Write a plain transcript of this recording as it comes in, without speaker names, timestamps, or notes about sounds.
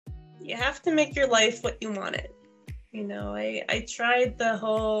you have to make your life what you want it. I tried the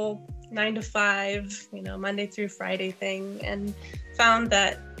whole 9 to 5, Monday through Friday thing, and found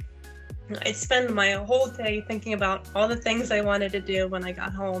that I'd spend my whole day thinking about all the things I wanted to do when I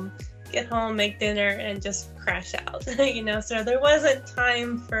got home, get home, make dinner, and just crash out, so there wasn't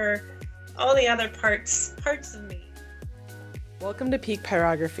time for all the other parts of me. Welcome to Peak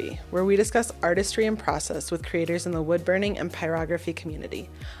Pyrography, where we discuss artistry and process with creators in the wood burning and pyrography community.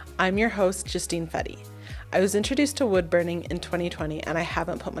 I'm your host, Justine Fedde. I was introduced to wood burning in 2020, and I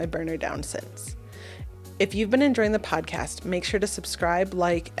haven't put my burner down since. If you've been enjoying the podcast, make sure to subscribe,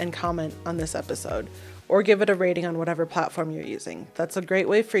 like, and comment on this episode, or give it a rating on whatever platform you're using. That's a great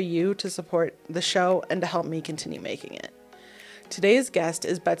way for you to support the show and to help me continue making it. Today's guest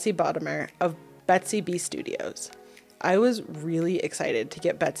is Betsy Bodamer of Betsy Studios. I was really excited to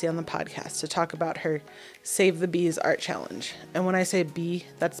get Betsy on the podcast to talk about her Save the Bees art challenge. And when I say bee,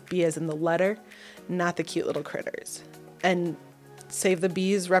 that's bee as in the letter, not the cute little critters. And Save the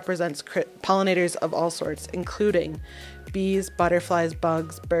Bees represents pollinators of all sorts, including bees, butterflies,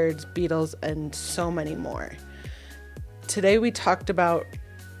 bugs, birds, beetles, and so many more. Today we talked about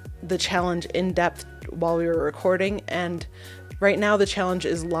the challenge in depth while we were recording, and right now the challenge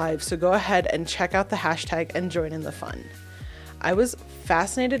is live, so go ahead and check out the hashtag and join in the fun. I was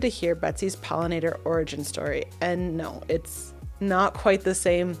fascinated to hear Betsy's pollinator origin story, and no, it's not quite the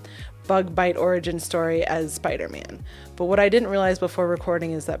same bug bite origin story as Spider-Man. But what I didn't realize before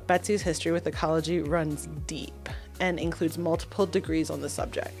recording is that Betsy's history with ecology runs deep and includes multiple degrees on the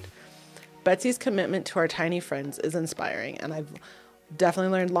subject. Betsy's commitment to our tiny friends is inspiring, and I've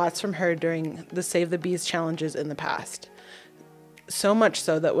definitely learned lots from her during the Save the Bees challenges in the past. So much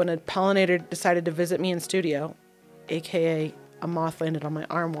so that when a pollinator decided to visit me in studio, aka a moth landed on my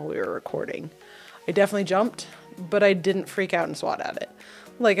arm while we were recording, I definitely jumped, but I didn't freak out and swat at it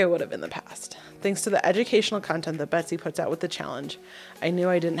like I would have in the past. Thanks to the educational content that Betsy puts out with the challenge, I knew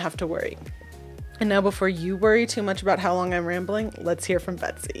I didn't have to worry. And now, before you worry too much about how long I'm rambling, let's hear from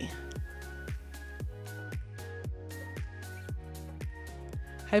Betsy.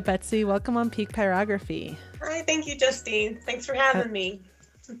 Hi, Betsy. Welcome on Peak Pyrography. Hi, thank you, Justine. Thanks for having me.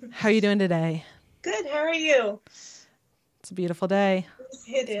 How are you doing today? Good. How are you? It's a beautiful day.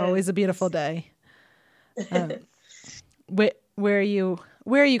 It's always a beautiful day. Where are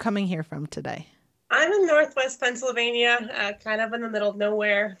you coming here from today? I'm in Northwest Pennsylvania, kind of in the middle of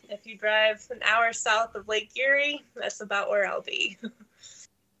nowhere. If you drive an hour south of Lake Erie, that's about where I'll be.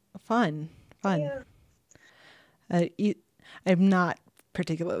 Fun. Yeah. I'm not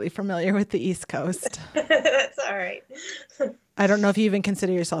particularly familiar with the East Coast. That's all right. I don't know if you even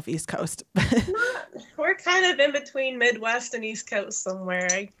consider yourself East Coast. We're kind of in between Midwest and East Coast somewhere.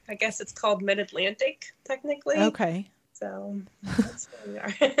 I guess it's called Mid-Atlantic, technically. Okay. So that's where we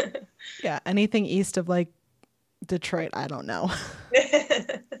are. Yeah, anything east of like Detroit, I don't know.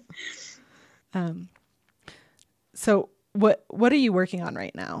 So what are you working on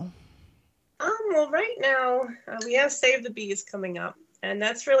right now? Well, right now we have Save the Bees coming up, and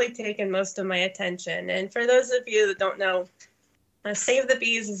that's really taken most of my attention. And for those of you that don't know, Save the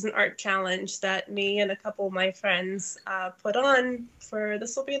Bees is an art challenge that me and a couple of my friends put on for,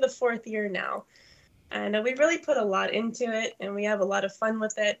 this will be the 4th year now. And we really put a lot into it, and we have a lot of fun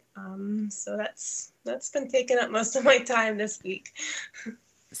with it. So that's been taking up most of my time this week.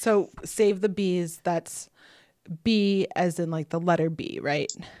 So Save the Bees, that's B as in like the letter B, right?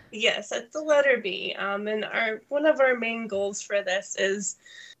 Yes, that's the letter B. And one of our main goals for this is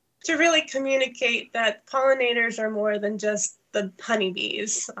to really communicate that pollinators are more than just the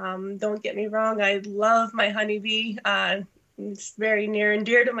honeybees. Don't get me wrong, I love my honeybee. It's very near and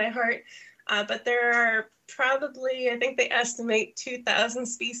dear to my heart. But there are probably, I think they estimate 2,000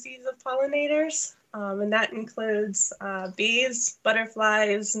 species of pollinators. And that includes bees,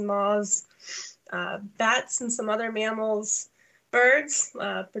 butterflies, moths, bats, and some other mammals, birds,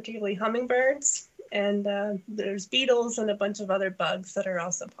 particularly hummingbirds. And there's beetles and a bunch of other bugs that are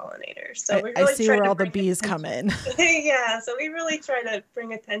also pollinators. So we really I see where all the bees come in. Yeah, so we really try to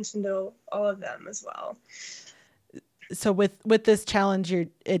bring attention to all of them as well. So with this challenge,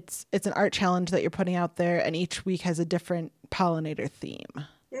 it's an art challenge that you're putting out there, and each week has a different pollinator theme.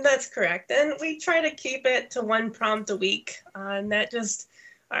 That's correct. And we try to keep it to one prompt a week. And that just,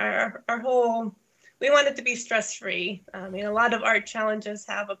 our whole, we want it to be stress-free. I mean, a lot of art challenges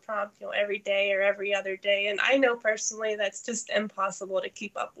have a prompt, every day or every other day. And I know personally that's just impossible to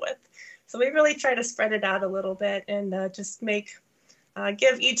keep up with. So we really try to spread it out a little bit and just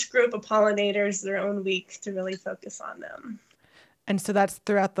give each group of pollinators their own week to really focus on them. And so that's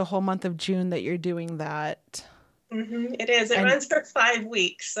throughout the whole month of June that you're doing that. It is. It And runs for 5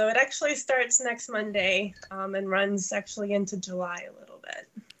 weeks. So it actually starts next Monday and runs actually into July a little bit.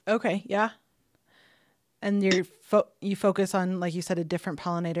 okay, yeah. And you focus on, like you said, a different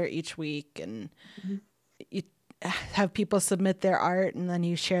pollinator each week, and you have people submit their art, and then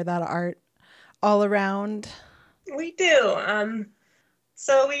you share that art all around. We do.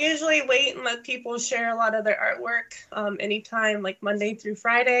 So we usually wait and let people share a lot of their artwork anytime, like Monday through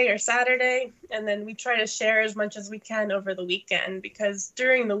Friday or Saturday. And then we try to share as much as we can over the weekend, because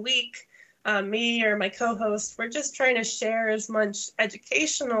during the week, me or my co-host, we're just trying to share as much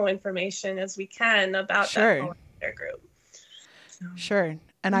educational information as we can about that pollinator group. So. Sure.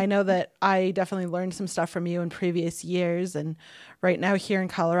 And I know that I definitely learned some stuff from you in previous years. And right now here in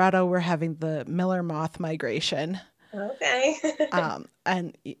Colorado, we're having the Miller moth migration. Okay.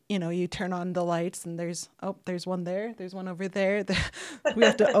 And you know, you turn on the lights and there's one there, there's one over there. We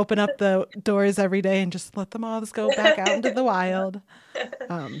have to open up the doors every day and just let the moths go back out into the wild.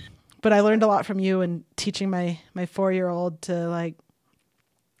 But I learned a lot from you and teaching my 4-year-old to, like,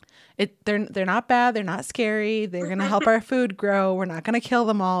 they're not bad, they're not scary, they're gonna help our food grow. We're not gonna kill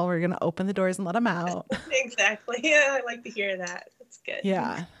them all. We're gonna open the doors and let them out. Exactly. Yeah, I like to hear that. That's good.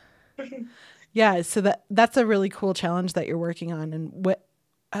 Yeah. Yeah, so that's a really cool challenge that you're working on. And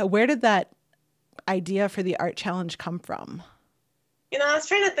where did that idea for the art challenge come from? You know, I was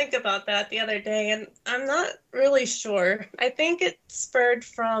trying to think about that the other day, and I'm not really sure. I think it spurred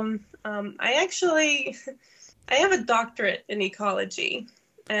from, I have a doctorate in ecology,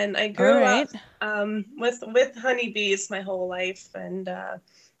 and I grew up with honeybees my whole life, and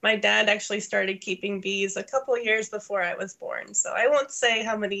my dad actually started keeping bees a couple of years before I was born. So I won't say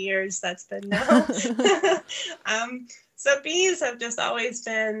how many years that's been now. So bees have just always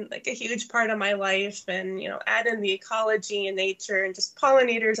been like a huge part of my life, and, you know, add in the ecology and nature and just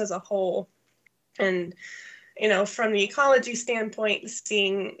pollinators as a whole. And, you know, from the ecology standpoint,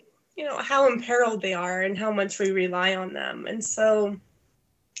 seeing, you know, how imperiled they are and how much we rely on them. And so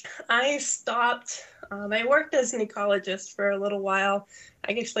I stopped. I worked as an ecologist for a little while.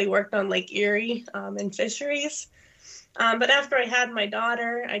 I actually worked on Lake Erie and fisheries. But after I had my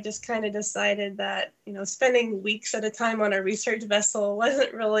daughter, I just kind of decided that, you know, spending weeks at a time on a research vessel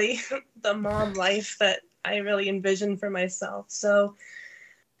wasn't really the mom life that I really envisioned for myself. So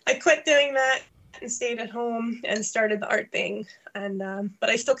I quit doing that and stayed at home and started the art thing. And but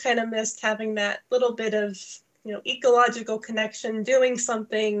I still kind of missed having that little bit of, you know, ecological connection, doing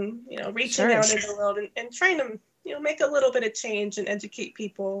something, you know, reaching out into the world and trying to, you know, make a little bit of change and educate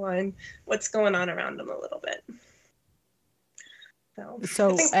people on what's going on around them a little bit.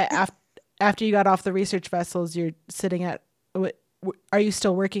 So after you got off the research vessels, you're sitting at, are you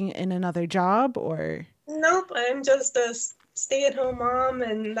still working in another job or? Nope, I'm just a stay-at-home mom,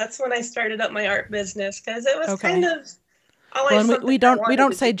 and that's when I started up my art business, because it was kind of we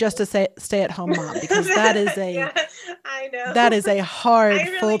don't say just a stay-at-home mom, because that is a yeah, I know. That is a hard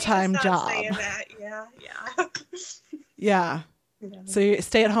really full-time job. That. Yeah. So you're a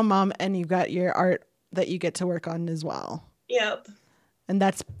stay-at-home mom, and you've got your art that you get to work on as well. Yep. And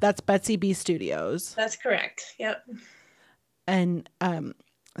that's Betsy B Studios. That's correct. Yep. And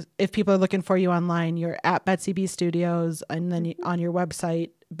if people are looking for you online, you're at Betsy B Studios, and then on your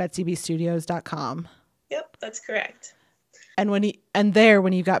website, betsybstudios.com. Yep, that's correct. And when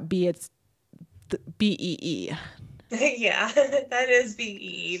you got B, it's BEE. Yeah, that is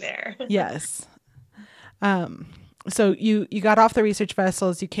BEE there. Yes. So you got off the research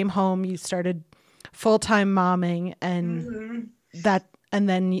vessels, you came home, you started full-time momming, and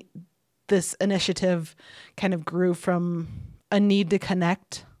then this initiative kind of grew from a need to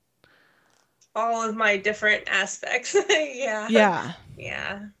connect all of my different aspects. Yeah. Yeah.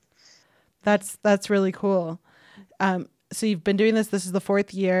 Yeah. That's really cool. So you've been doing this is the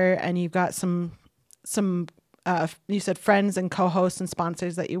 4th year, and you've got some you said friends and co-hosts and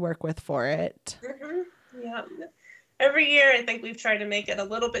sponsors that you work with for it. Mm-hmm. Yeah. Every year, I think we've tried to make it a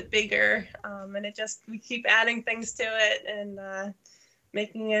little bit bigger, and we keep adding things to it and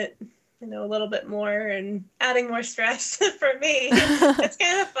making it, you know, a little bit more, and adding more stress for me. It's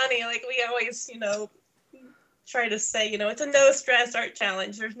kind of funny. Like, we always, you know, try to say, you know, it's a no stress art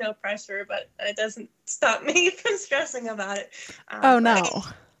challenge. There's no pressure, but it doesn't stop me from stressing about it. No.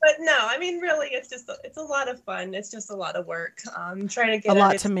 But no, I mean, really, it's a lot of fun. It's just a lot of work. Trying to get a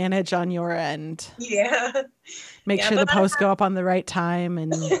lot to manage on your end. Yeah. Make sure the posts go up on the right time,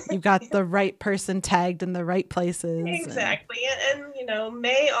 and you've got the right person tagged in the right places. Exactly. And you know,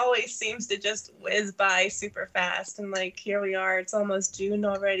 May always seems to just whiz by super fast. And like, here we are, it's almost June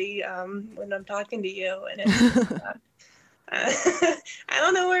already when I'm talking to you. And it's, I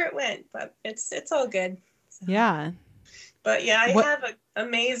don't know where it went, but it's all good. Yeah. But yeah, I What have an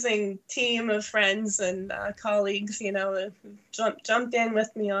amazing team of friends and colleagues, who jumped in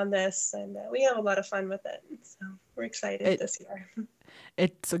with me on this, and we have a lot of fun with it. So we're excited this year.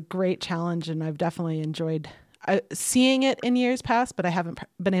 it's a great challenge, and I've definitely enjoyed seeing it in years past, but I haven't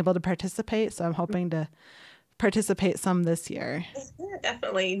been able to participate. So I'm hoping to participate some this year. Yeah,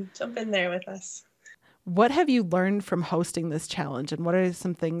 definitely jump in there with us. What have you learned from hosting this challenge, and what are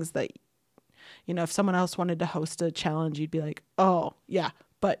some things that, if someone else wanted to host a challenge, you'd be like, oh yeah,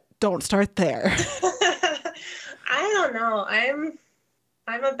 but don't start there? I don't know. I'm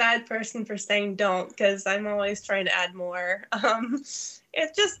a bad person for saying don't, because I'm always trying to add more.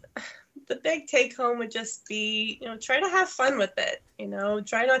 It's just, the big take home would just be, try to have fun with it.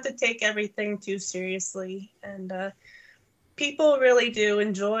 Try not to take everything too seriously. And people really do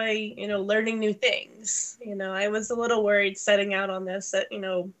enjoy, learning new things. I was a little worried setting out on this that,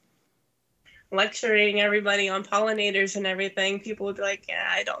 lecturing everybody on pollinators and everything, people would be like,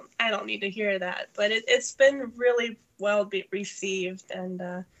 yeah, I don't need to hear that. But it's been really well received, and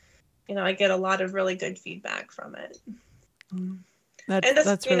I get a lot of really good feedback from it.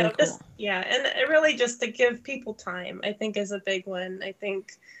 That's really cool. And it really just to give people time, I think, is a big one. I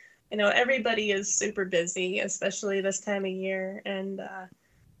think, everybody is super busy, especially this time of year, and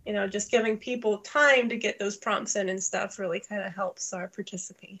just giving people time to get those prompts in and stuff really kind of helps our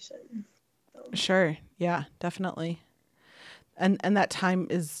participation. Sure. Yeah, definitely. And that time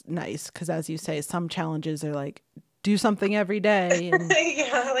is nice, because as you say, some challenges are like, do something every day. And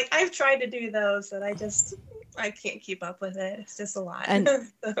yeah, like I've tried to do those, and I can't keep up with it. It's just a lot.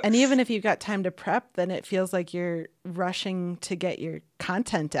 And even if you've got time to prep, then it feels like you're rushing to get your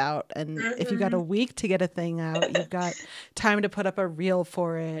content out. And if you've got a week to get a thing out, you've got time to put up a reel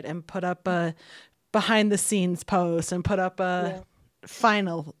for it, and put up a behind the scenes post, and put up a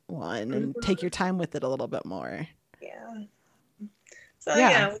final one, and take your time with it a little bit more. Yeah. So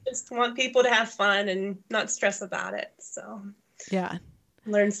we just want people to have fun and not stress about it. So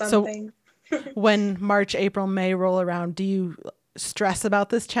learn something. So when March, April, May roll around, do you stress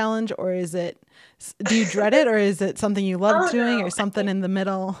about this challenge, or do you dread it, or is it something you love doing, or something in the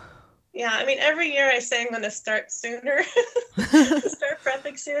middle? Yeah, I mean, every year I say I'm going to start sooner, start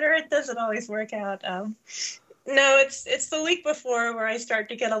prepping sooner. It doesn't always work out. No, it's the week before where I start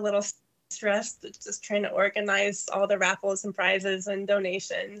to get a little stressed, just trying to organize all the raffles and prizes and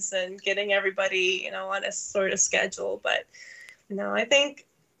donations and getting everybody, on a sort of schedule. But, I think,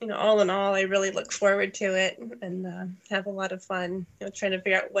 all in all, I really look forward to it, and have a lot of fun, trying to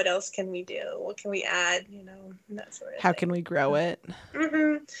figure out what else can we do, what can we add, and that sort of How thing. can we grow it?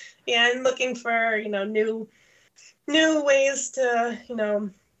 Mm-hmm. Yeah, and looking for, new ways to,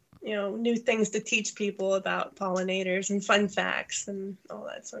 new things to teach people about pollinators and fun facts and all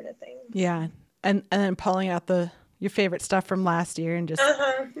that sort of thing. Yeah. And then pulling out your favorite stuff from last year, and just,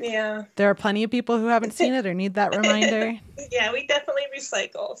 yeah. There are plenty of people who haven't seen it or need that reminder. Yeah, we definitely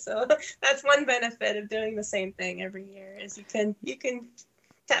recycle. So that's one benefit of doing the same thing every year, is you can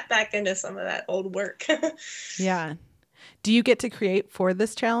tap back into some of that old work. Yeah. Do you get to create for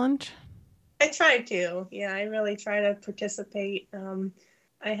this challenge? I try to. Yeah, I really try to participate.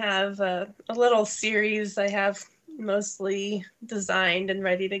 I have a little series I have mostly designed and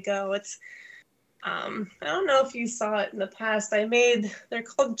ready to go. It's I don't know if you saw it in the past. They're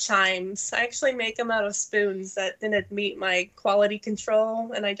called chimes. I actually make them out of spoons that didn't meet my quality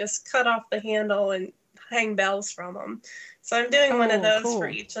control, and I just cut off the handle and hang bells from them. So I'm doing one of those for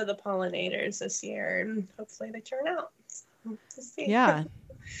each of the pollinators this year, and hopefully they turn out. We'll see. Yeah.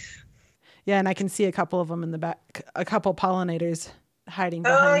 Yeah, and I can see a couple of them in the back, a couple pollinators hiding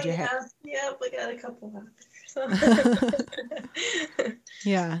behind your head. Yeah, we got a couple out there.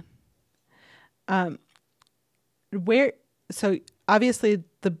 Yeah. So obviously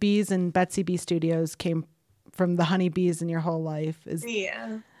the bees in Betsy Bee Studios came from the honeybees in your whole life.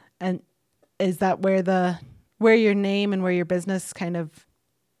 And is that where your name and where your business kind of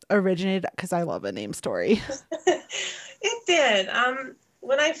originated? Because I love a name story. It did.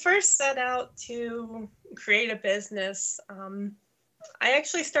 When I first set out to create a business, I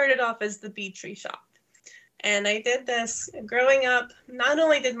actually started off as the bee tree shop. And I did this growing up. Not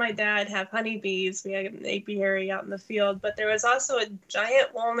only did my dad have honeybees, we had an apiary out in the field, but there was also a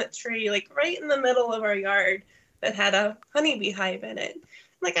giant walnut tree, like right in the middle of our yard, that had a honeybee hive in it.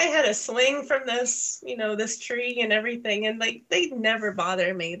 Like I had a swing from this, this tree and everything, and like they never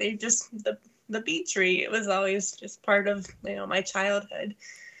bother me. They just the bee tree. It was always just part of my childhood.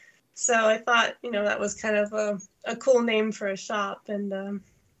 So I thought that was kind of a cool name for a shop, and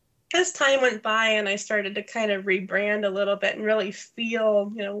as time went by and I started to kind of rebrand a little bit and really feel,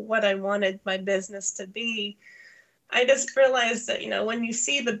 what I wanted my business to be, I just realized that, when you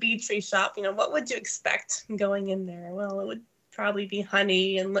see the bee tree shop, what would you expect going in there? Well, it would probably be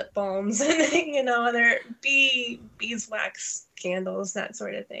honey and lip balms and, other beeswax candles, that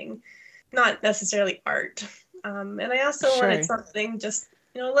sort of thing. Not necessarily art. And I also wanted something just,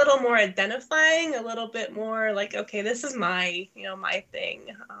 a little more identifying, a little bit more like, okay, this is my, my thing.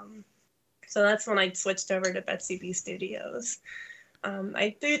 So that's when I switched over to Betsy Studios.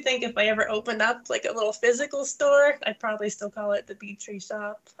 I do think if I ever opened up like a little physical store, I'd probably still call it the Bee Tree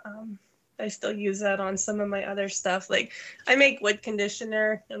Shop. I still use that on some of my other stuff. Like I make wood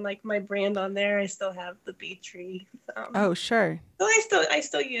conditioner and like my brand on there, I still have the Bee Tree. Oh, sure. So I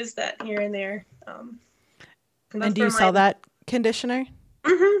still use that here and there. And do you sell that conditioner?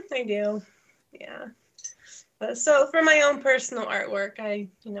 Mm-hmm, I do. Yeah. But so for my own personal artwork, I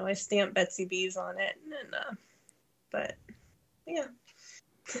stamp Betsy Bees on it. And, but yeah,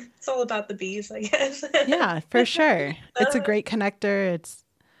 it's all about the bees, I guess. Yeah, for sure. It's a great connector.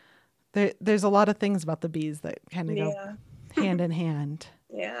 There's a lot of things about the bees that kind of go hand in hand.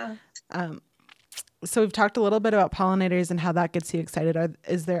 Yeah. So we've talked a little bit about pollinators and how that gets you excited.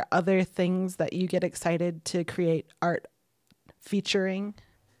 Is there other things that you get excited to create art featuring?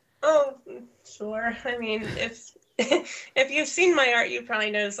 Oh, sure. I mean, if you've seen my art, you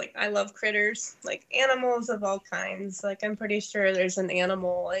probably notice like I love critters, like animals of all kinds. Like I'm pretty sure there's an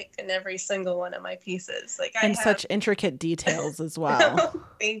animal like in every single one of my pieces. Like such intricate details as well.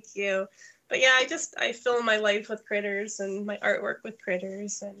 Thank you. But yeah, I fill my life with critters and my artwork with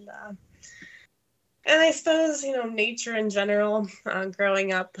critters and I suppose, nature in general,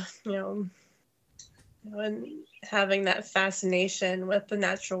 growing up, and having that fascination with the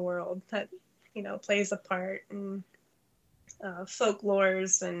natural world that, plays a part in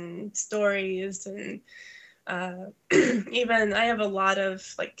folklores and stories. And even I have a lot of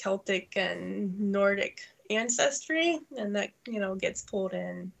like Celtic and Nordic ancestry, and that, gets pulled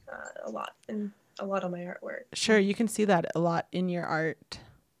in a lot in a lot of my artwork. Sure, you can see that a lot in your art.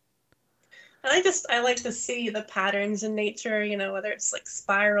 And I like to see the patterns in nature, whether it's like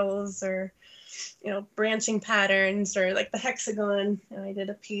spirals or, branching patterns or like the hexagon. I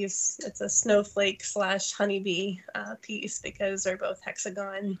did a piece, it's a snowflake / honeybee piece because they're both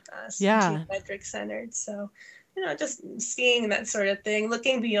hexagon, geometric centered. So, just seeing that sort of thing,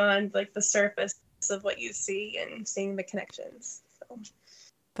 looking beyond like the surface of what you see and seeing the connections. So.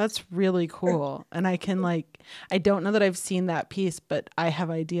 That's really cool. And I don't know that I've seen that piece, but I have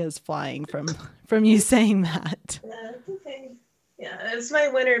ideas flying from you saying that. Yeah, okay. Yeah, it's my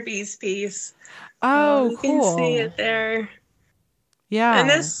winter bees piece. Oh, you cool. can see it there. Yeah. And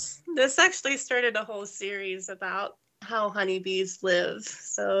this actually started a whole series about how honeybees live.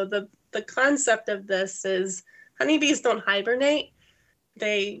 So the concept of this is honeybees don't hibernate.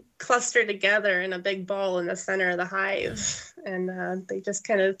 They cluster together in a big ball in the center of the hive, and they just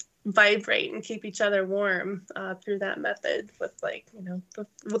kind of vibrate and keep each other warm through that method with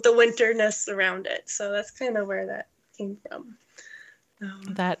with the winterness around it. So that's kind of where that came from.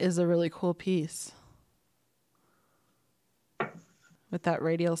 That is a really cool piece with that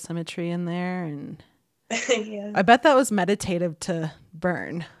radial symmetry in there, and yeah. I bet that was meditative to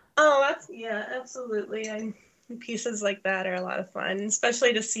burn. Oh, absolutely. Pieces like that are a lot of fun,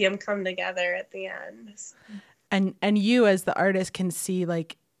 especially to see them come together at the end. So. And you as the artist can see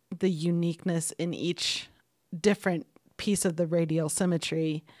like the uniqueness in each different piece of the radial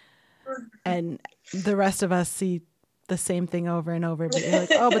symmetry, and the rest of us see the same thing over and over, but you're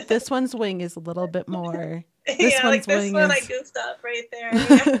like, oh, but this one's wing is a little bit more. This one's wing I goofed up right there.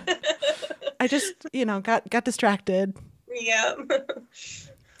 Yeah. I just, got distracted. Yeah.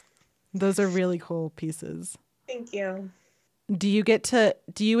 Those are really cool pieces. Thank you. Do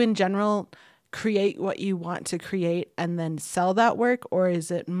you in general create what you want to create and then sell that work, or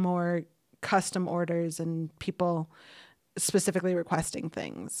is it more custom orders and people specifically requesting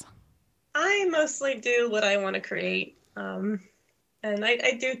things? I mostly do what I want to create. And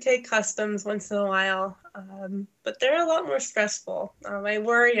I do take customs once in a while, but they're a lot more stressful. I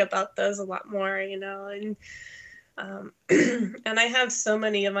worry about those a lot more, and and I have so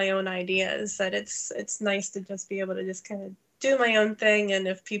many of my own ideas that it's nice to just be able to just kind of do my own thing, and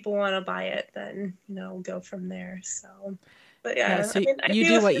if people want to buy it, then go from there. So, but yeah, so you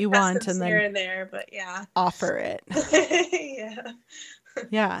do what you want, and then here and there, but yeah, offer it. Yeah,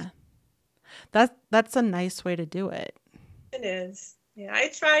 yeah, that's a nice way to do it. It is. Yeah, I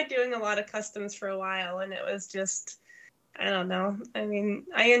tried doing a lot of customs for a while, and it was just, I don't know. I mean,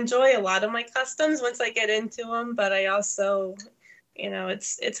 I enjoy a lot of my customs once I get into them, but I also,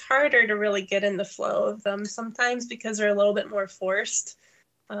 it's harder to really get in the flow of them sometimes because they're a little bit more forced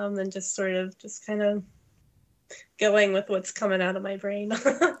than just sort of just kind of going with what's coming out of my brain.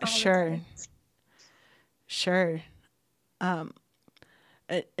 Sure.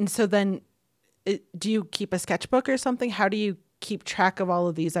 And so then do you keep a sketchbook or something? How do you keep track of all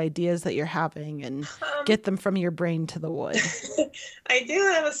of these ideas that you're having and get them from your brain to the wood? I do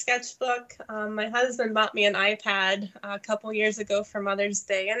have a sketchbook. My husband bought me an iPad a couple years ago for Mother's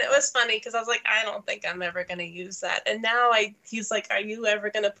Day. And it was funny because I was like, I don't think I'm ever going to use that. And now he's like, are you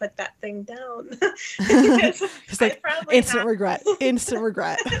ever going to put that thing down? He's like, instant regret.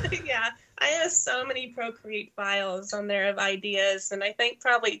 Yeah. I have so many Procreate files on there of ideas, and I think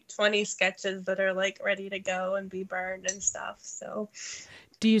probably 20 sketches that are like ready to go and be burned and stuff. So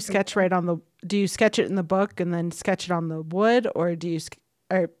do you sketch do you sketch it in the book and then sketch it on the wood, or do you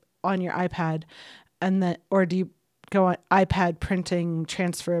or on your iPad or do you go on iPad printing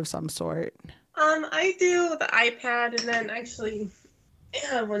transfer of some sort? I do the iPad, and then actually I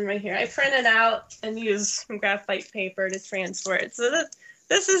have one right here. I print it out and use graphite paper to transfer it. So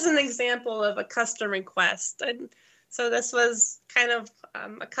this is an example of a custom request. And so this was kind of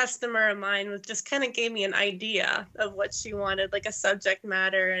a customer of mine was just kind of gave me an idea of what she wanted, like a subject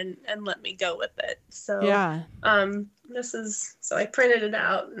matter, and let me go with it. So yeah. So I printed it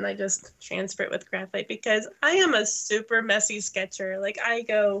out and I just transfer it with graphite because I am a super messy sketcher. Like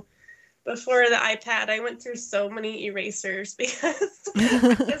before the iPad, I went through so many erasers because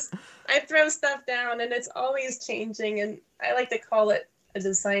I throw stuff down and it's always changing, and I like to call it a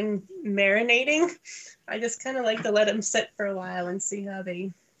design marinating. I just kind of like to let them sit for a while and see how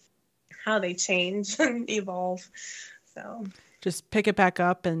they change and evolve. So just pick it back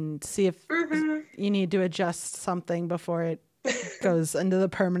up and see if you need to adjust something before it goes into the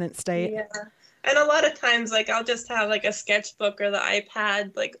permanent state. Yeah. And a lot of times, like, I'll just have like a sketchbook or the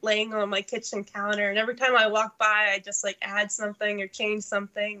iPad like laying on my kitchen counter, and every time I walk by, I just like add something or change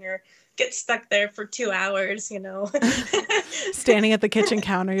something or get stuck there for 2 hours, Standing at the kitchen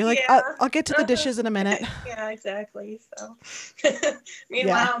counter, you're like, yeah. I'll get to the dishes in a minute. Yeah, exactly. So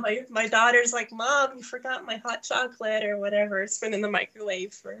meanwhile, my daughter's like, Mom, you forgot my hot chocolate or whatever. It's been in the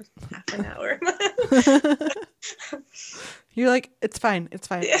microwave for half an hour. You're like, it's fine.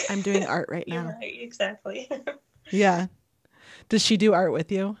 I'm doing art right now. You're right, exactly. Yeah. Does she do art with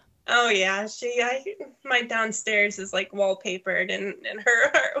you? Oh yeah, my downstairs is like wallpapered in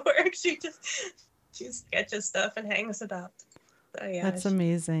her artwork. She sketches stuff and hangs it up. So, yeah, that's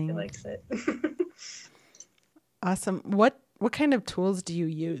amazing. She likes it. Awesome. What kind of tools do you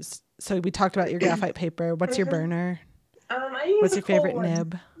use? So we talked about your graphite paper. What's your burner? What's your favorite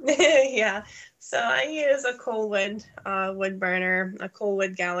nib? Yeah. So I use a Coalwood wood burner, a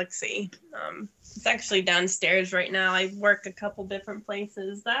Coalwood Galaxy. It's actually downstairs right now. I work a couple different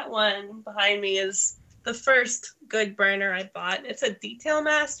places. That one behind me is the first good burner I bought. It's a Detail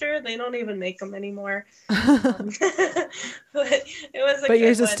Master. They don't even make them anymore. But it was But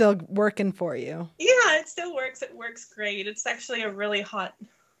yours is still working for you. Yeah, it still works. It works great. It's actually a really hot.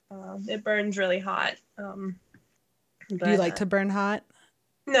 It burns really hot. Do you like to burn hot?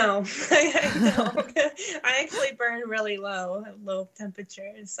 No, I don't. I actually burn really low at low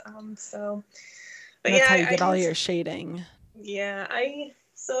temperatures. But that's how you get all your shading. Yeah, I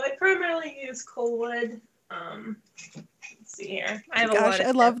primarily use Coalwood. Let's see here. I have a lot of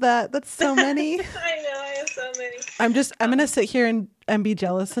I love that. That's so many. I know, I have so many. I'm gonna sit here and be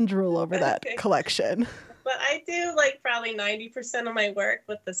jealous and drool over that collection. But I do like probably 90% of my work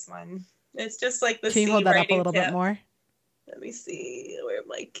with this one. It's just like the Can you hold that up a little bit more? Let me see where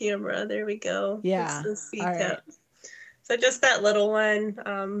my camera. There we go. Yeah. It's the all right. So just that little one.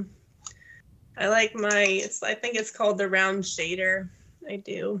 I like I think it's called the round shader. I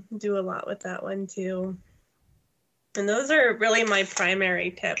do a lot with that one too. And those are really my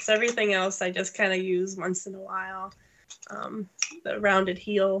primary tips. Everything else I just kind of use once in a while. The rounded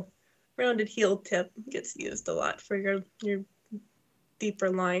heel tip gets used a lot for your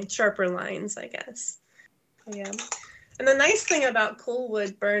sharper lines, I guess. Yeah. And the nice thing about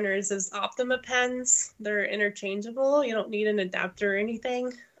Coalwood burners is Optima pens. They're interchangeable. You don't need an adapter or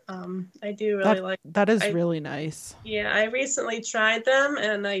anything. I do really like that. Is really nice. Yeah, I recently tried them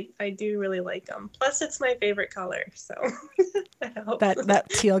and I do really like them. Plus, it's my favorite color, so that helps. That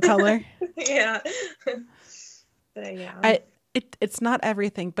teal color. Yeah. But, yeah. It's not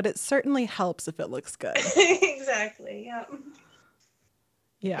everything, but it certainly helps if it looks good. Exactly. Yeah.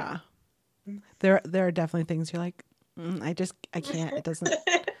 Yeah. There are definitely things you're like, I can't.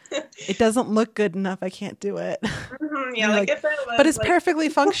 It doesn't look good enough. I can't do it. Mm-hmm, yeah, like if that was, but it's perfectly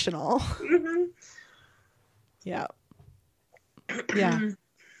functional. Mm-hmm. Yeah. Yeah.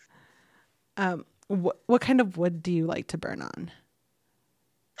 What kind of wood do you like to burn on?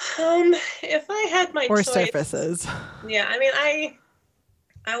 If I had my Or choice, surfaces? yeah, I mean,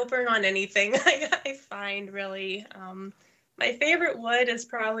 I will burn on anything I find really. My favorite wood is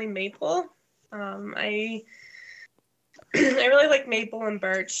probably maple. I I really like maple and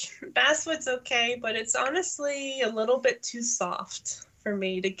birch. Basswood's okay, but it's honestly a little bit too soft for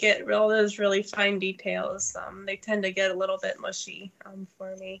me to get all those really fine details. They tend to get a little bit mushy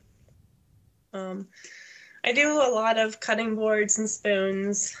for me. Um, I do a lot of cutting boards and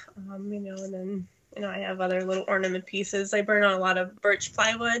spoons, and then I have other little ornament pieces. I burn on a lot of birch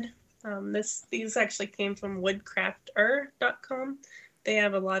plywood. These actually came from woodcrafter.com. They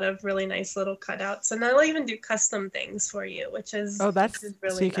have a lot of really nice little cutouts, and they'll even do custom things for you, which is really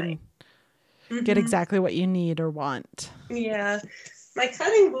so you nice. can get exactly what you need or want. Yeah, my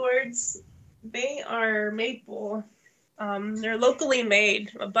cutting boards, they are maple. They're locally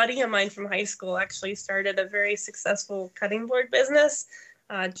made. A buddy of mine from high school actually started a very successful cutting board business,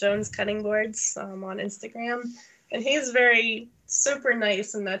 Jones Cutting Boards, on Instagram, and he's very super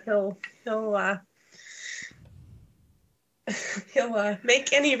nice in that he'll he'll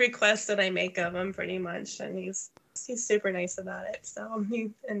make any request that I make of him pretty much, and he's super nice about it. So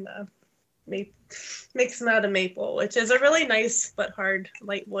makes them out of maple, which is a really nice but hard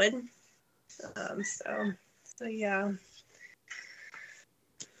light wood. So yeah.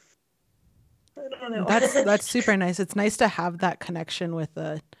 I don't know. That's super nice. It's nice to have that connection with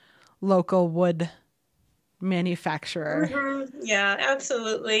a local wood manufacturer. Mm-hmm. Yeah,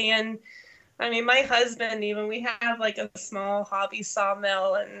 absolutely. And I mean, my husband, even, we have like a small hobby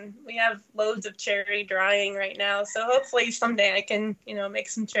sawmill, and we have loads of cherry drying right now. So hopefully someday I can, make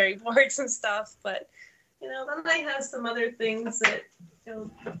some cherry boards and stuff. But, then I have some other things that,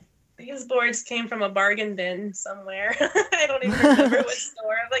 these boards came from a bargain bin somewhere. I don't even remember what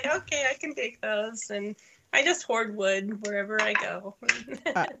store. I'm like, okay, I can take those. And I just hoard wood wherever I go.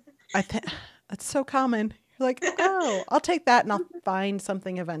 I think that's so common. You're like, oh, I'll take that and I'll find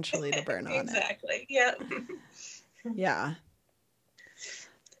something eventually to burn on. Exactly. Yeah. Yeah.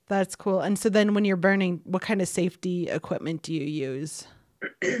 That's cool. And so then when you're burning, what kind of safety equipment do you use?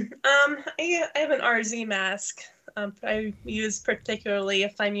 I have an RZ mask. I use particularly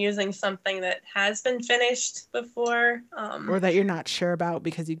if I'm using something that has been finished before. Or that you're not sure about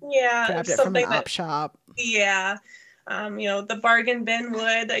because you grabbed it from an op shop. Yeah. The bargain bin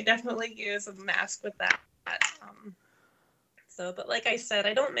wood, I definitely use a mask with that. But like I said,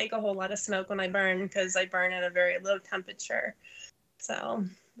 I don't make a whole lot of smoke when I burn because I burn at a very low temperature. So,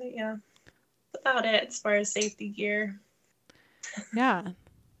 but yeah, that's about it as far as safety gear. Yeah.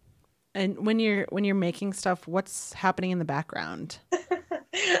 And when you're making stuff, what's happening in the background?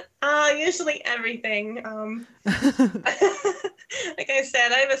 Usually everything. Like I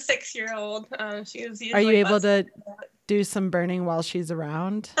said, I have a 6-year-old. She was usually. Are you able to do some burning while she's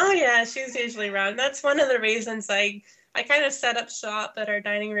around? Oh yeah, she's usually around. That's one of the reasons I kind of set up shop at our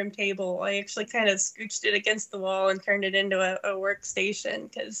dining room table. I actually kind of scooched it against the wall and turned it into a workstation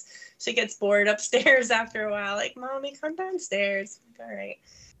because she gets bored upstairs after a while. Like, Mommy, come downstairs. All right.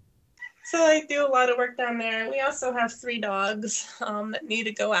 So I do a lot of work down there. We also have 3 dogs that need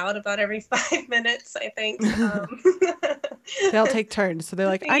to go out about every 5 minutes, I think. They'll take turns. So they're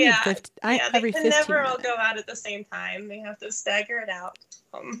like, I need 50, every 15 they can never all minutes. go out at the same time. They have to stagger it out.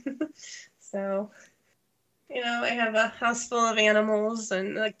 So, I have a house full of animals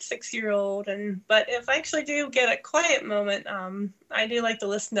and like 6-year-old. But if I actually do get a quiet moment, I do like to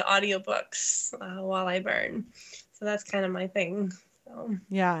listen to audiobooks while I burn. So that's kind of my thing. So.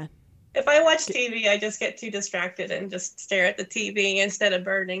 Yeah. If I watch TV, I just get too distracted and just stare at the TV instead of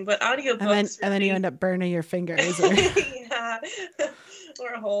burning. But audiobooks... And then you end up burning your fingers. Yeah. Or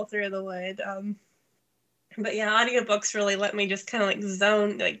a hole through the wood. But yeah, audiobooks really let me just kind of like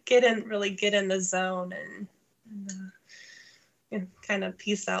zone, like get in the zone and kind of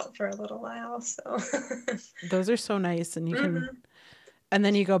peace out for a little while. So those are so nice. And you can... And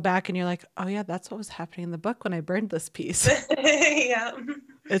then you go back and you're like, oh yeah, that's what was happening in the book when I burned this piece. Yeah.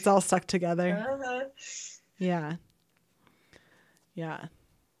 It's all stuck together. Uh-huh. Yeah. Yeah.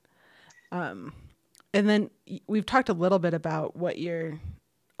 And then we've talked a little bit about what your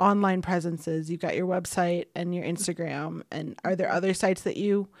online presence is. You've got your website and your Instagram. And are there other sites that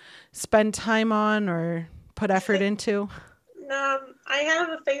you spend time on or put effort into? I have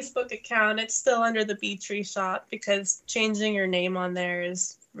a Facebook account. It's still under the Bee Tree Shop because changing your name on there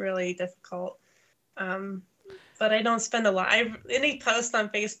is really difficult. But I don't spend a lot. Any post on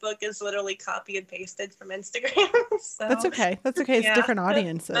Facebook is literally copy and pasted from Instagram. So. That's okay. It's different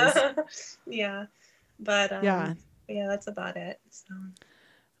audiences. Yeah. But yeah, that's about it. So.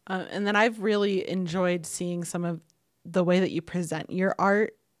 And then I've really enjoyed seeing some of the way that you present your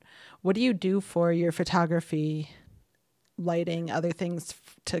art. What do you do for your photography, lighting, other things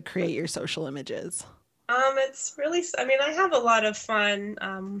to create your social images? It's really, I mean, I have a lot of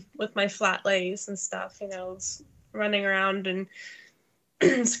fun with my flat lays and stuff, running around and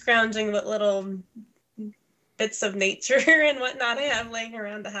scrounging with little bits of nature and whatnot I have laying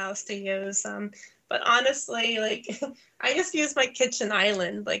around the house to use. But honestly, like, I just use my kitchen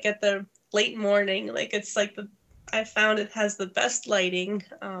island, like at the late morning. Like, it's like I found it has the best lighting.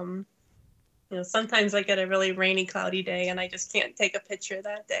 Sometimes I get a really rainy, cloudy day and I just can't take a picture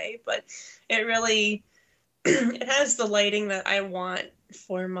that day, but it really, it has the lighting that I want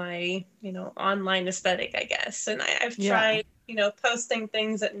for my, online aesthetic, I guess. And I've tried, posting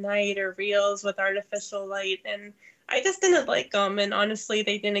things at night or reels with artificial light, and I just didn't like them. And honestly,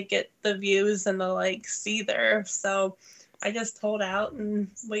 they didn't get the views and the likes either. So I just hold out and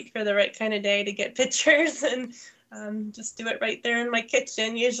wait for the right kind of day to get pictures and just do it right there in my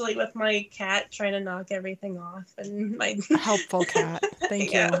kitchen, usually with my cat trying to knock everything off. And my helpful cat.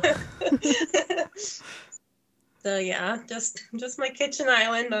 Thank you. So yeah, just my kitchen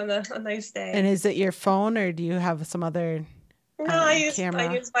island on a nice day. And is it your phone or do you have some other camera?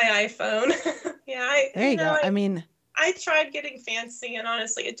 I use my iPhone. Yeah, there you go. I tried getting fancy, and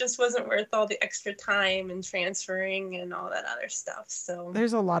honestly, it just wasn't worth all the extra time and transferring and all that other stuff. So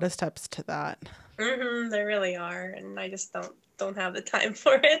there's a lot of steps to that. There really are, and I just don't have the time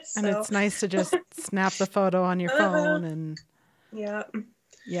for it. So. And it's nice to just snap the photo on your phone and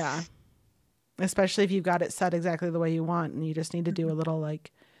yeah. Especially if you've got it set exactly the way you want, and you just need to do a little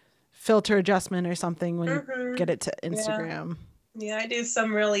like filter adjustment or something when you get it to Instagram. Yeah, I do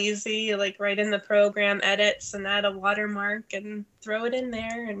some real easy, like right in the program edits and add a watermark and throw it in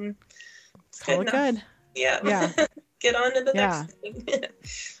there and it's call it good. Yeah. Get on to the next thing.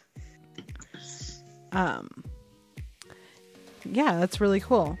 Yeah, that's really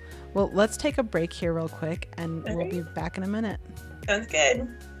cool. Well, let's take a break here real quick and we'll be back in a minute. Sounds good.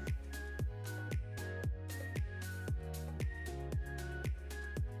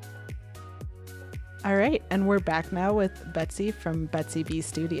 All right, and we're back now with Betsy from Betsy B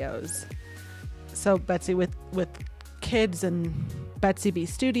Studios. So Betsy, with kids and Betsy B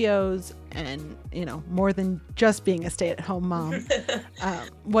Studios and, more than just being a stay-at-home mom,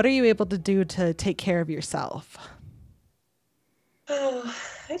 what are you able to do to take care of yourself? Oh,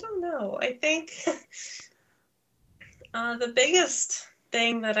 I don't know. I think the biggest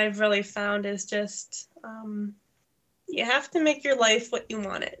thing that I've really found is just you have to make your life what you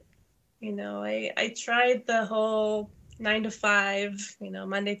want it. I tried the whole 9 to 5,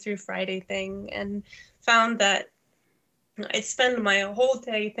 Monday through Friday thing, and found that I'd spend my whole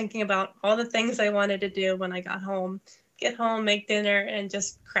day thinking about all the things I wanted to do when I got home, get home, make dinner, and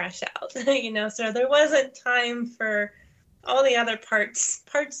just crash out, so there wasn't time for all the other parts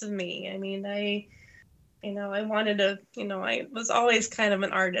of me. I mean, I wanted to, I was always kind of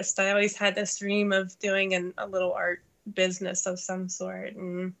an artist. I always had this dream of doing a little art business of some sort,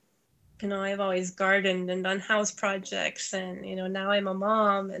 and I've always gardened and done house projects, and, now I'm a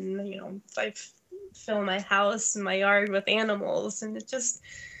mom, and, I fill my house and my yard with animals, and it just,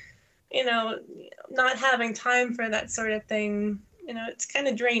 not having time for that sort of thing, it's kind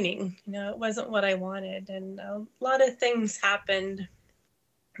of draining. It wasn't what I wanted, and a lot of things happened.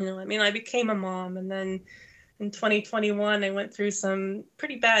 I became a mom, and then in 2021, I went through some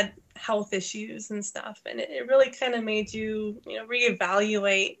pretty bad health issues and stuff, and it really kind of made you,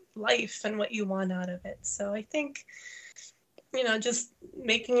 reevaluate life and what you want out of it. So I think, just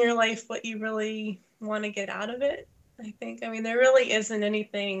making your life what you really want to get out of it. There really isn't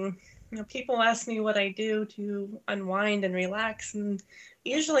anything, people ask me what I do to unwind and relax, and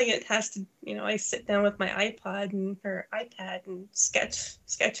usually it has to, I sit down with my iPad or iPad and sketch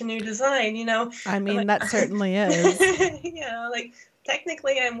a new design, that certainly is.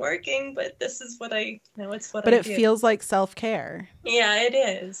 Technically I'm working, but this is what it's what but I it do. Feels like self-care. Yeah, it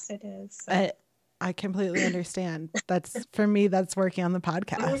is. So. I completely understand. For me, that's working on the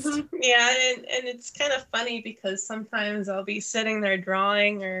podcast. Mm-hmm. Yeah, and it's kind of funny because sometimes I'll be sitting there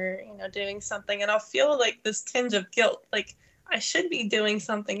drawing or, doing something, and I'll feel like this tinge of guilt, like I should be doing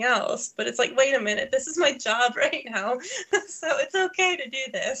something else, but it's like, wait a minute, this is my job right now, so it's okay to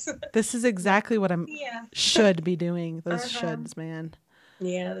do this. This is exactly what I'm should be doing. Those shoulds, man.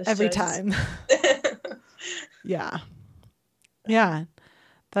 Yeah, every time. Yeah,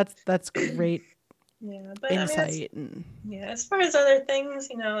 that's great. Yeah, but insight. As far as other things,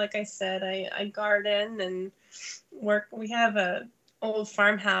 like I said, I garden and work. We have a old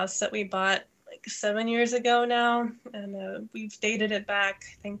farmhouse that we bought like like 7 years ago now, and we've dated it back,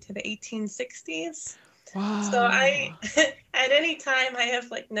 I think, to the 1860s. Wow. So at any time, I have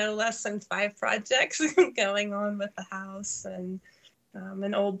like no less than 5 projects going on with the house and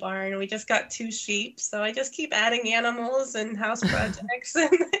an old barn. We just got 2 sheep, so I just keep adding animals and house projects and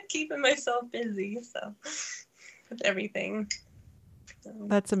keeping myself busy. So with everything. So,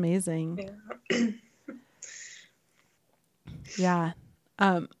 that's amazing. Yeah. Yeah.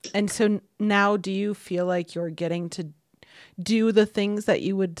 And so now do you feel like you're getting to do the things that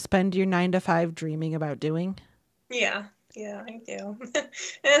you would spend your 9 to 5 dreaming about doing? Yeah, I do. And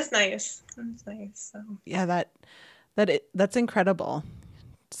it's nice. It's nice. So Yeah, that's incredible.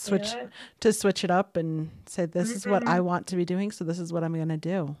 Switch it up and say, this is what I want to be doing, so this is what I'm going to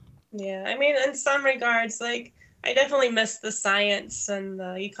do. Yeah, I mean, in some regards, like, I definitely miss the science and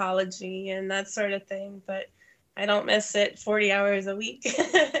the ecology and that sort of thing, but I don't miss it 40 hours a week,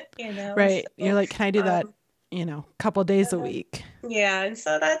 Right. So, you're like, can I do that, a couple days a week? Yeah. And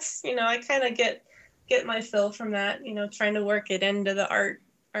so that's, I kind of get my fill from that, trying to work it into the art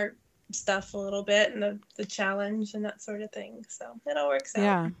stuff a little bit and the challenge and that sort of thing. So it all works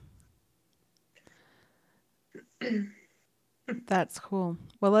out. Yeah. That's cool.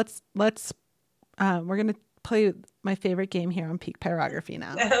 Well, let's we're going to play my favorite game here on Peak Pyrography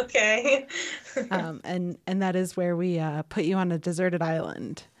now. Okay. And that is where we put you on a deserted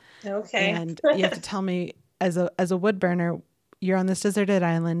island. Okay. And you have to tell me, as a wood burner, you're on this deserted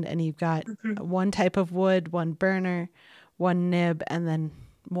island and you've got one type of wood, one burner, one nib, and then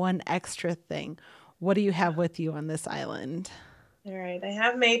one extra thing. What do you have with you on this island? All right. I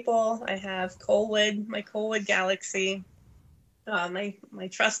have maple. I have coalwood, my coalwood galaxy, my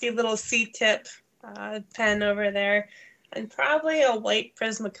trusty little C-tip pen over there, and probably a white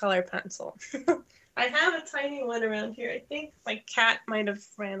Prismacolor pencil. I have a tiny one around here. I think my cat might have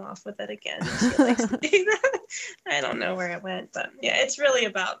ran off with it again. She likes to do that. I don't know where it went, but yeah, it's really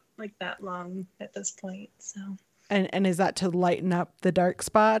about like that long at this point. So. And is that to lighten up the dark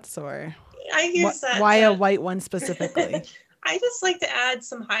spots, or I use that? Why a white one specifically? I just like to add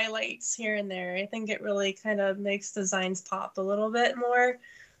some highlights here and there. I think it really kind of makes designs pop a little bit more.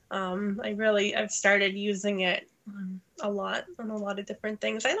 I've started using it a lot on a lot of different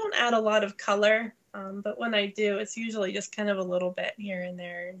things. I don't add a lot of color, but when I do, it's usually just kind of a little bit here and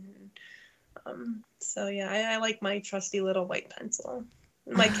there. So yeah, I like my trusty little white pencil.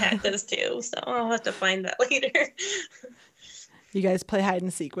 My cat does too, so I'll have to find that later. You guys play hide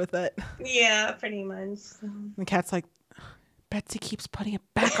and seek with it? Yeah, pretty much. The cat's like, Betsy keeps putting it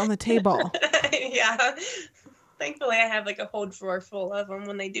back on the table. Yeah. Thankfully, I have like a whole drawer full of them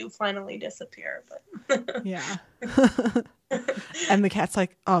when they do finally disappear. But yeah. And the cat's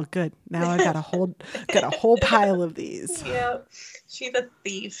like, "Oh, good. Now I got a whole pile of these." Yeah, she's a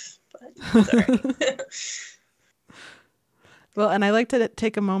thief. But sorry. Well, and I like to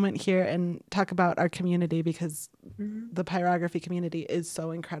take a moment here and talk about our community, because the pyrography community is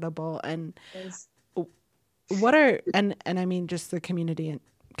so incredible. And what are and I mean just the community, and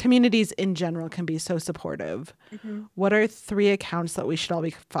communities in general can be so supportive. What are 3 accounts that we should all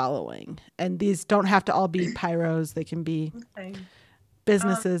be following? And these don't have to all be pyros. They can be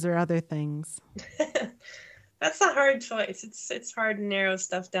businesses or other things. That's a hard choice. It's hard to narrow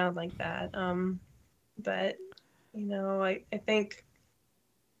stuff down like that. But I think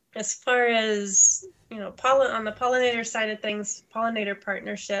as far as on the pollinator side of things, Pollinator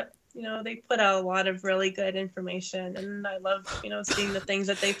Partnership, they put out a lot of really good information, and I love, seeing the things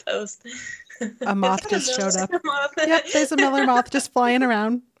that they post. A moth just showed up. Yep, there's a miller moth just flying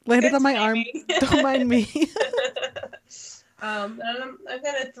around. Landed on my arm. Don't mind me. I'm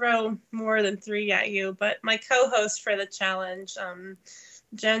going to throw more than 3 at you, but my co-host for the challenge,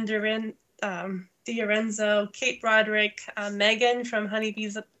 Jen Diorenzo, Kate Broderick, Megan from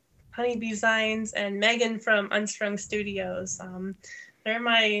Honeybee Designs, and Megan from Unstrung Studios. They're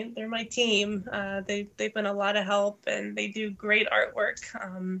my team. They've been a lot of help, and they do great artwork.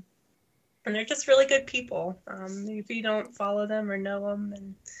 And they're just really good people. If you don't follow them or know them,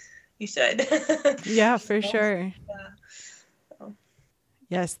 then you should. Yeah, for sure. Yeah. So.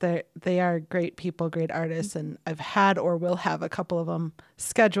 Yes, they are great people, great artists, and I've had or will have a couple of them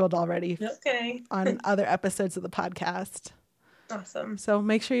scheduled already. Okay. On other episodes of the podcast. Awesome. So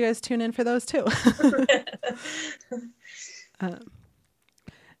make sure you guys tune in for those too.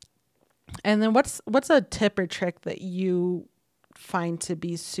 And then what's a tip or trick that you find to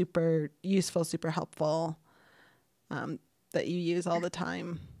be super useful, super helpful, that you use all the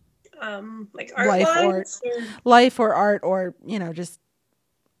time? Like art life or art, or just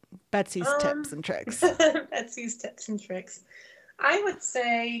Betsy's tips and tricks. Betsy's tips and tricks. I would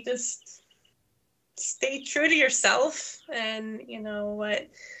say just stay true to yourself and,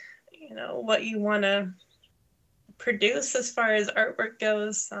 what you want to produce as far as artwork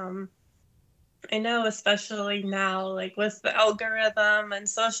goes. I know, especially now, like with the algorithm and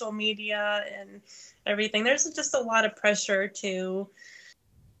social media and everything, there's just a lot of pressure to,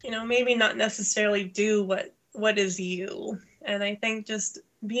 maybe not necessarily do what is you. And I think just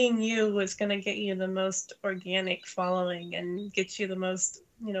being you is going to get you the most organic following and get you the most,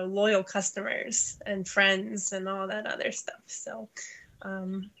 loyal customers and friends and all that other stuff. So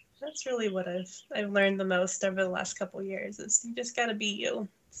that's really what I've learned the most over the last couple of years is you just got to be you.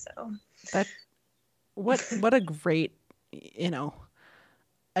 So what a great,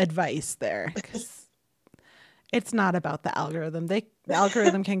 advice there. 'Cause it's not about the algorithm. The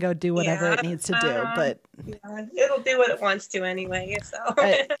algorithm can go do whatever it needs to do, but it'll do what it wants to anyway. So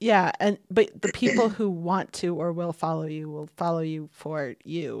but the people who want to or will follow you for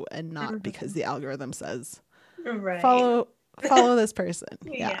you and not because the algorithm says follow this person.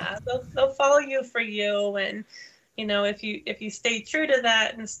 Yeah, they'll follow you for you, and if you stay true to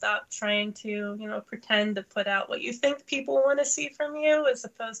that and stop trying to pretend to put out what you think people want to see from you as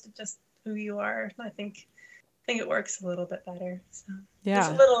opposed to just who you are, I think it works a little bit better. So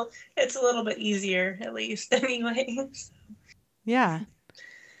yeah, it's a little bit easier at least anyway. So. Yeah.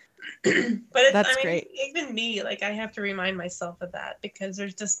 But that's great. Even me, like I have to remind myself of that because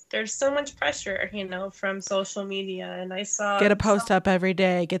there's so much pressure, from social media, and I saw get a post up every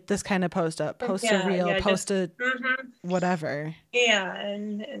day, get this kind of post up, post a reel, post a whatever. Yeah,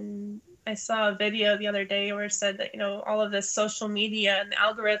 and I saw a video the other day where it said that all of this social media and the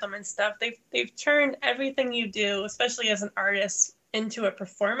algorithm and stuff, they've turned everything you do, especially as an artist, into a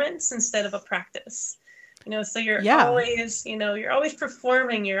performance instead of a practice. So you're always, you're always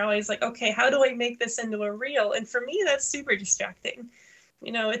performing. You're always like, okay, how do I make this into a reel? And for me, that's super distracting.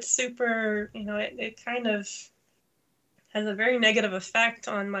 It's super, it kind of has a very negative effect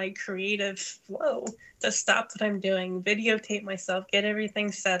on my creative flow to stop what I'm doing, videotape myself, get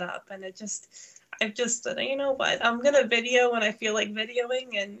everything set up. And I've just, you know what, I'm going to video when I feel like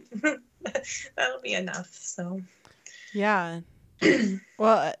videoing, and that'll be enough. So, yeah.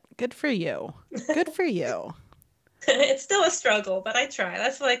 Well, good for you. Good for you. It's still a struggle, but I try.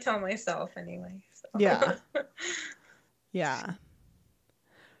 That's what I tell myself anyway. So. Yeah. Yeah.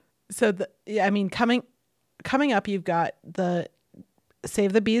 So coming up, you've got the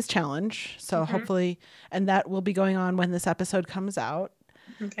Save the Bees challenge. So hopefully, and that will be going on when this episode comes out.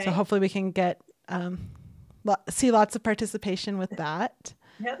 Okay. So hopefully we can get, see lots of participation with that.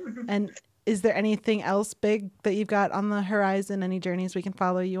 Yep. And is there anything else big that you've got on the horizon? Any journeys we can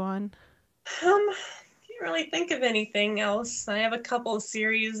follow you on? Can't really think of anything else. I have a couple of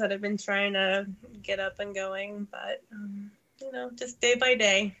series that I've been trying to get up and going, but just day by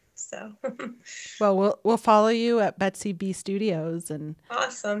day. So. Well, we'll follow you at Betsy B Studios and.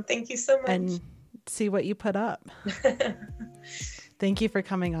 Awesome! Thank you so much. And see what you put up. Thank you for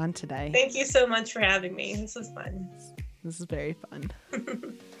coming on today. Thank you so much for having me. This was fun. This is very fun.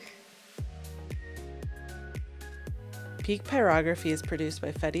 Peak Pyrography is produced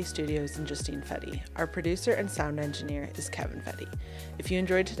by Fedde Studios and Justine Fedde. Our producer and sound engineer is Kevin Fedde. If you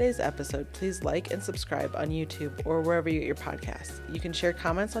enjoyed today's episode, please like and subscribe on YouTube or wherever you get your podcasts. You can share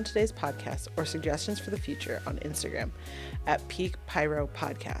comments on today's podcast or suggestions for the future on Instagram at Peak Pyro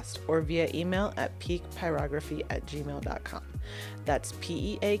Podcast or via email at peakpyrography@gmail.com. That's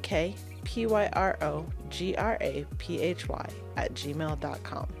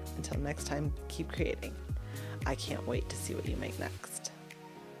peakpyrography@gmail.com. Until next time, keep creating. I can't wait to see what you make next.